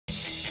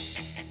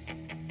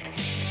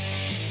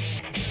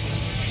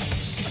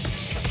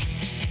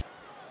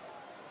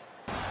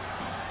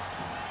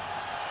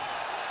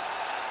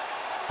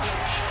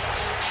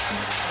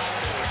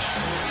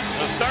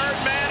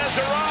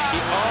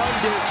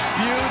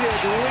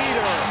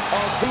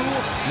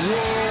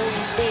World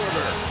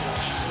Order.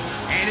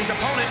 And his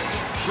opponent,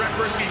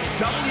 representing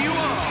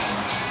NWO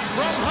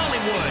from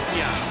Hollywood,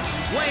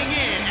 weighing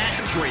in at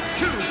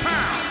 102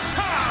 pounds,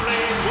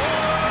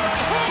 Hollywood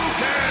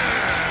Hogan.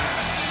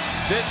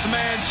 This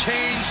man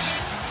changed.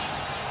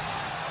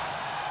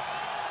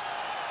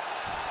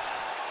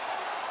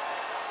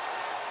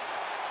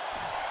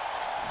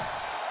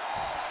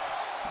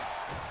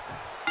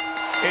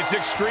 It's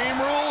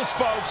Extreme Rules,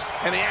 folks,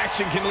 and the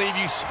action can leave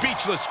you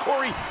speechless.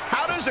 Corey,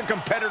 how does a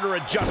competitor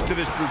adjust to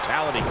this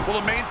brutality?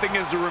 Well, the main thing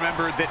is to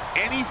remember that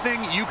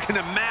anything you can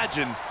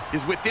imagine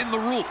is within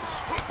the rules.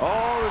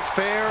 All is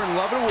fair in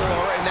love and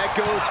war, and that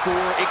goes for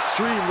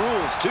Extreme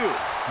Rules, too.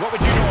 What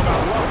would you know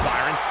about love,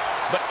 Byron?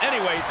 But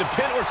anyway, the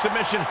pin or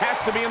submission has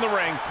to be in the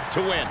ring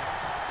to win.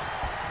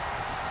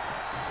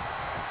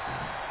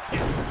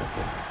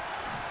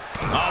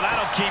 Oh,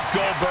 that'll keep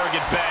Goldberg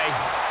at bay.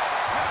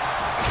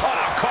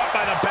 Oh, caught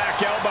by the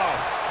back elbow.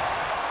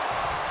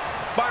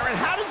 Byron,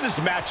 how does this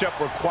matchup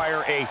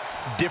require a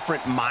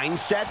different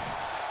mindset?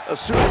 A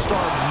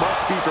superstar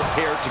must be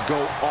prepared to go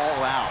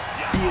all out.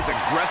 Be as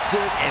aggressive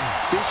and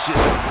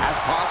vicious as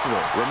possible.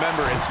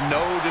 Remember, it's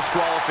no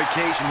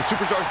disqualification. The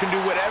superstars can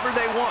do whatever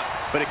they want,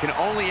 but it can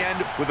only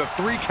end with a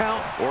 3 count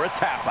or a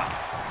tap out.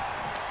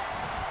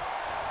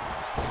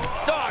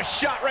 Oh,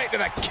 shot right to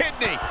the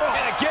kidney.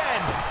 And again.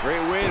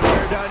 Great way to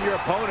wear down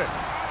your opponent.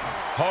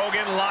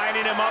 Hogan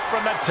lining him up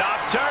from the top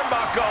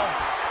turnbuckle.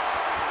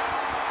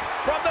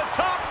 From the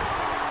top.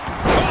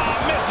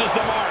 Oh, misses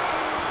the mark.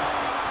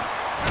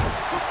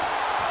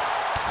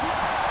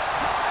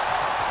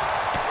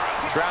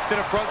 Trapped in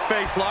a front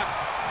face lock.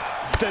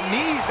 The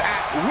knees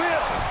at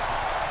will.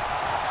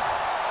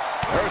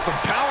 There's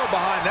some power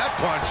behind that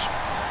punch.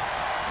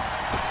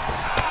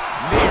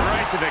 Knee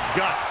right to the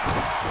gut.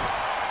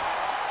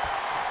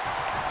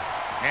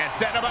 And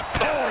setting him up.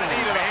 Oh, knee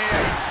to the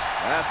face.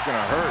 That's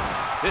gonna hurt.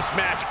 This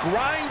match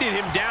grinded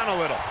him down a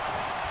little.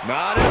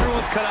 Not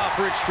everyone's cut out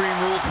for Extreme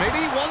Rules.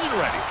 Maybe he wasn't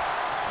ready.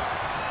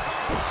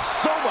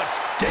 So much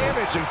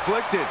damage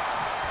inflicted.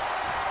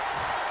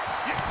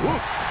 Ooh,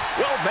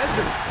 well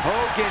measured.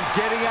 Hogan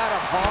getting out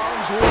of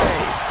harm's way.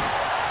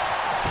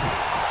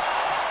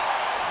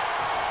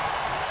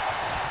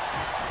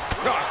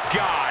 Oh,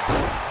 God.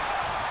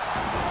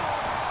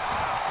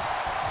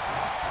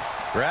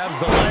 Grabs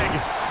the leg.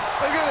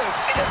 Look at this.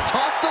 He just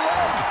tossed the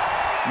leg.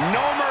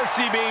 No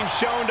mercy being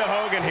shown to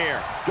Hogan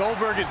here.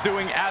 Goldberg is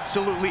doing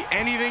absolutely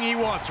anything he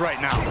wants right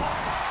now.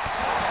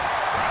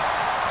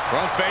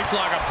 Front face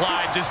lock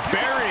applied, just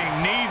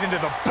burying knees into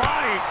the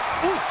body.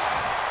 Oof.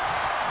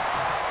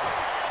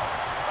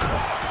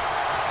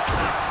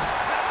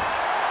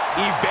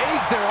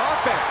 Evades their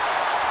offense.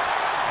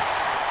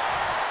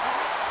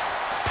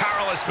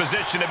 Powerless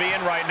position to be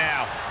in right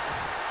now.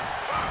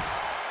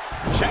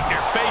 Check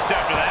your face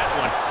after that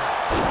one.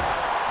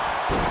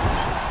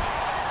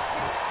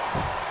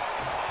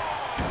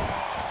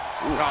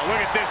 Oh,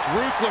 look at this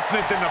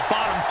ruthlessness in the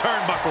bottom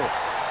turnbuckle.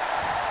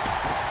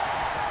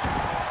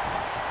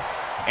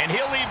 And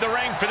he'll leave the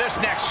ring for this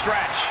next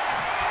stretch.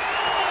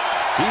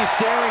 He's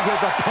staring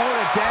his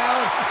opponent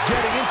down,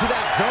 getting into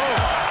that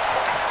zone.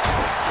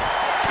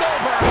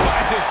 Goldberg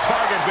finds his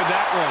target with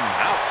that one.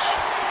 Ouch.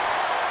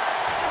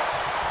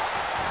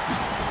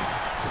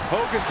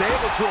 Hogan's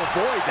able to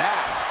avoid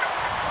that.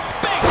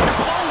 Big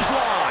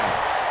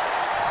clothesline.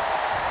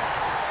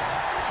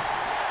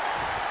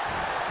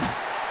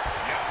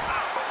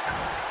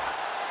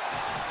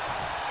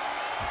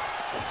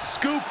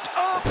 Scooped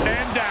up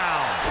and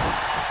down.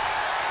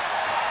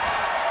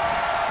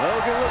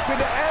 Hogan looking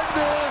to end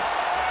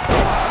this.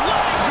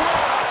 Leg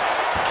drop.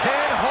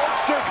 Can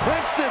Hulkster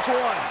clinch this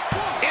one?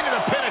 Into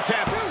the pin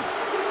attempt.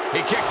 He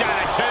kicked out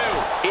at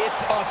 2.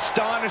 It's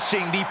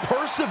astonishing. The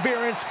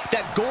perseverance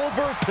that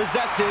Goldberg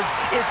possesses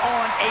is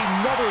on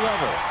another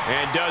level.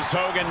 And does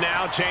Hogan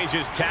now change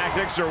his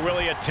tactics, or will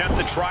he attempt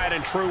to try it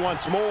and true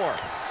once more?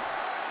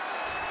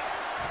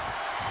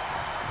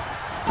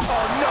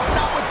 Oh, no,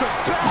 not with the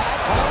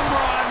back. Home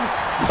run.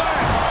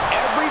 Bang.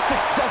 Every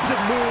successive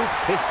move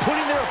is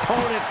putting their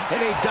opponent in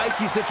a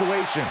dicey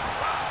situation.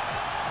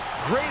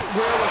 Great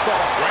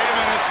wherewithal. Wait a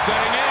minute,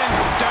 setting in.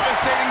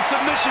 Devastating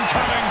submission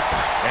coming.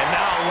 And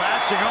now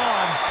latching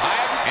on.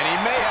 And he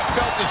may have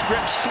felt his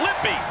grip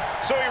slipping,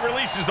 so he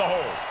releases the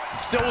hold.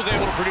 Still was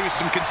able to produce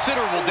some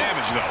considerable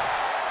damage, though.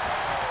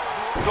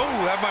 Oh,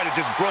 that might have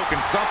just broken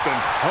something.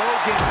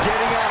 Hogan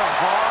getting out of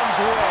harm's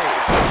way.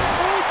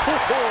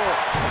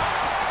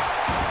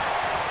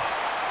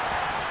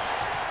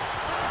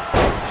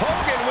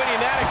 Hogan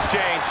winning that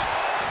exchange.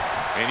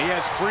 And he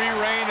has free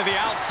reign to the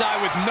outside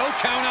with no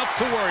countouts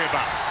to worry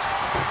about.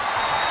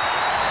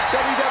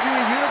 WWE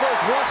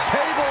Universe wants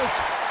tables.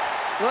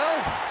 Well,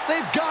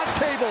 they've got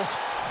tables.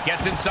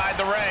 Gets inside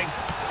the ring.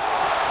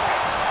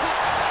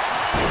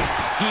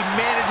 He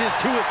manages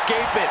to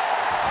escape it.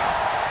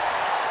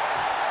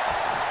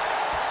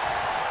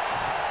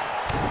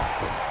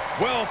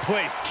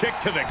 Well-placed kick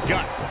to the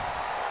gut.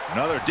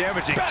 Another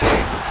damaging kick.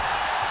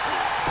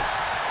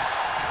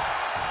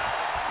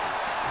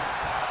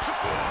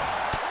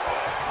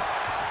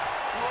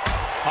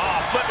 Oh,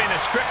 flipping the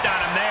script on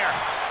him there.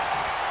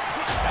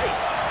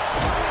 Nice.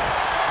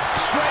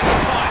 Straight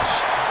punch.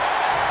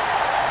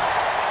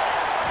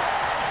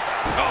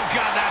 Oh,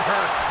 God, that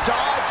hurt.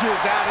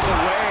 Dodges out of the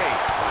way.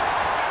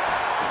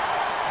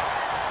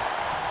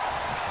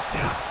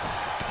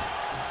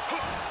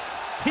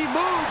 He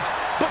moved,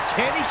 but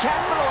can he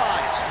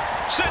capitalize?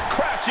 Sent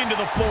crashing to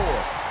the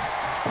floor.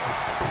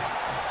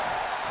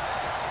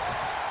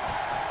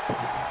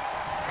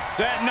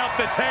 Setting up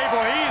the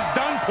table. He's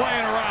done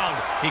playing around.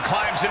 He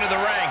climbs into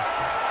the ring.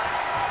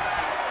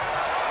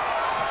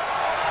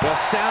 The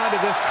sound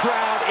of this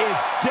crowd is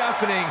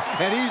deafening,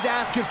 and he's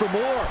asking for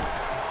more.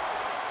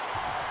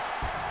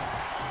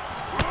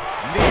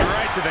 Knee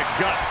right to the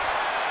gut.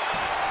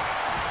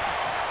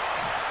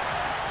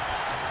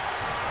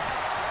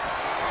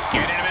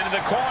 Getting him into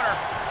the corner.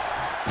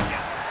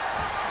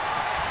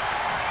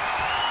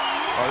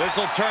 Oh, this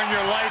will turn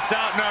your lights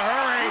out in a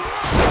hurry.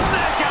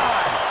 Snake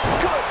eyes.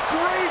 Good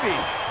gravy.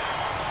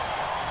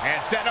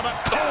 And setting him up.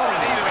 Oh,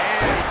 knee to the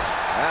face.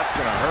 That's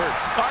gonna hurt.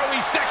 Are we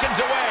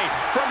seconds away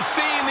from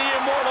seeing the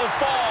immortal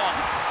fall?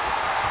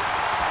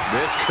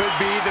 This could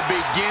be the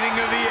beginning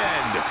of the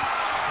end.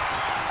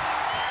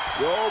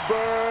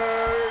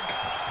 Goldberg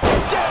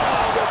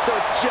down with the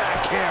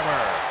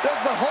jackhammer.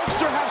 Does the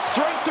Hulkster have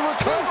strength to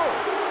recover?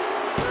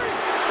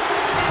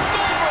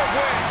 Goldberg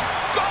wins.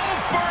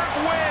 Goldberg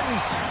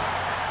wins.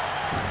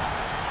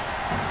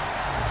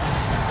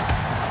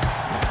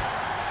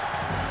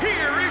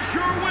 Here is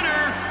your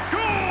winner,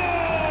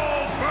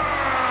 Goldberg!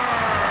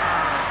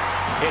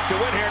 It's a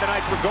win here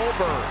tonight for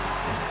Goldberg.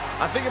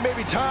 I think it may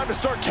be time to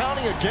start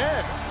counting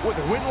again. With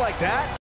a win like that,